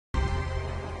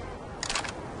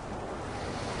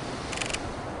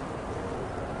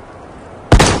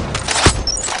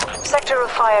Vector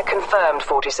of fire confirmed,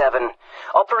 47.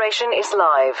 Operation is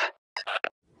live.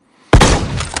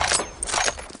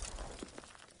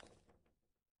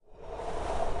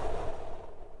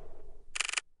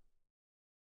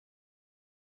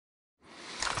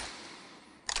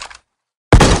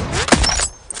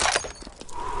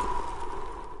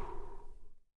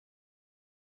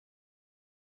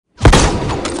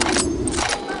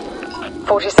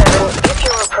 If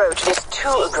your approach is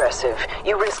too aggressive,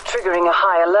 you risk triggering a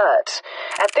high alert.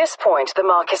 At this point, the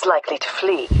mark is likely to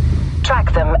flee.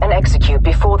 Track them and execute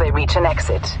before they reach an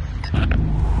exit.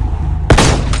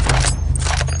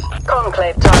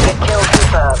 Conclave target kill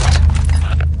confirmed.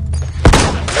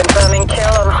 Confirming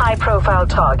kill on high-profile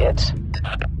target.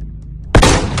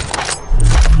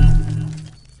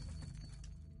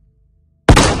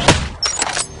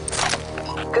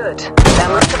 Good. Now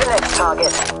move to the next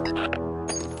target.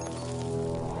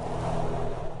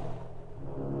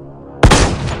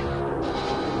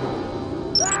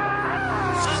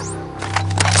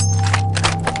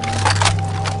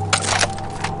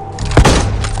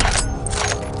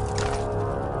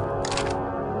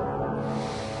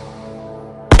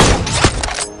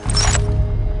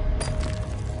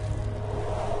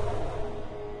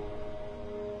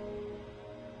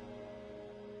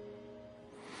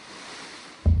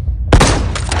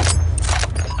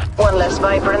 One less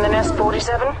Viper in the nest,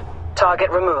 47. Target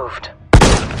removed.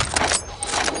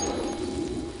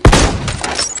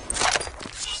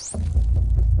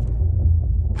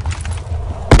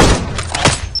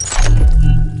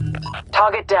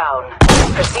 Target down.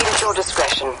 Proceed at your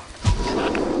discretion.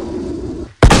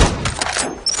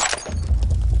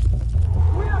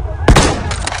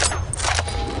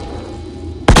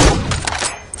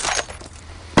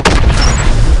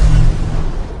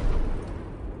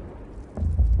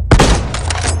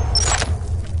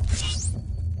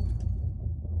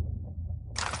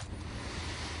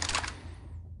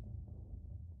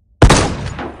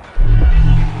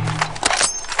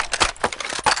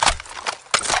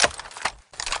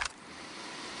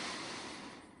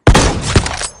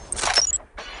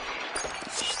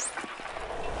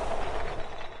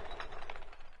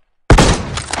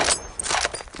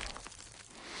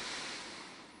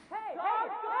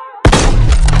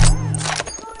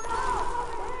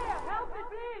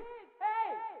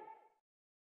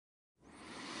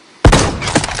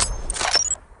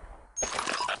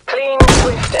 Clean,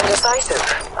 swift, and decisive.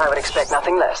 I would expect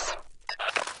nothing less.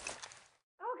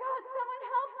 Oh God, someone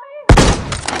help me!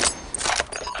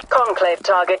 Conclave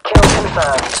target kill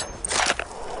confirmed.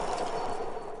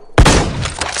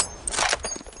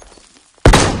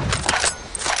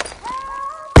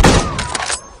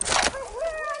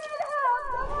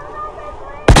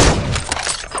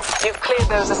 You've cleared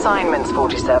those assignments,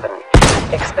 47.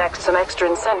 Expect some extra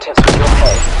incentives with your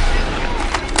pay.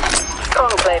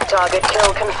 Conclave target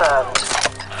kill confirmed.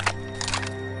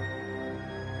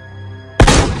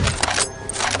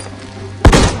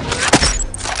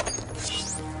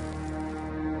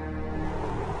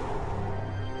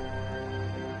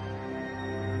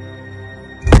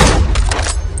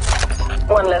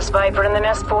 One less Viper in the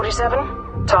nest,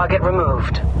 47. Target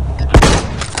removed.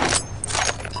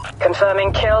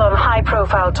 Confirming kill on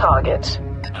high-profile target.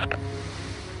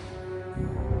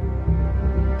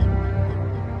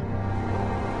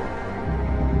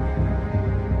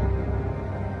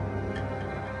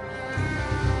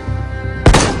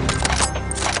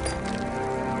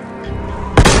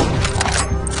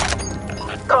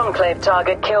 Conclave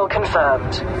target kill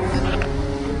confirmed.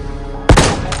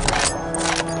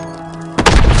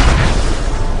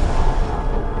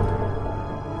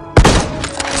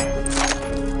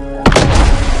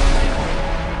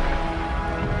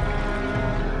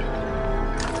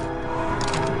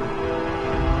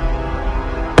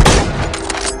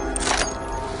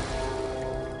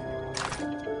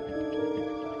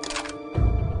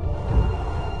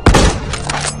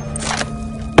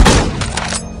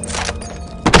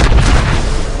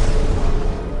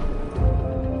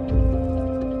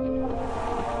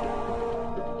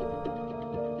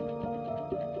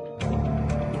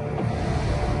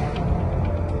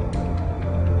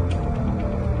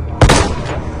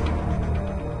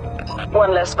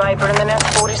 One less Viper in the nest,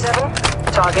 47.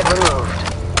 Target removed.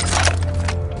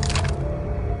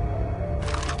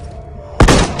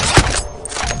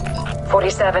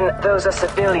 Those are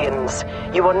civilians.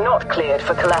 You are not cleared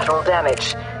for collateral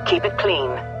damage. Keep it clean.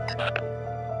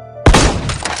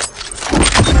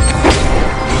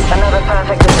 Another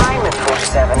perfect assignment,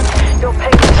 47. Your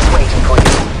patient is waiting for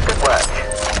you. Good work.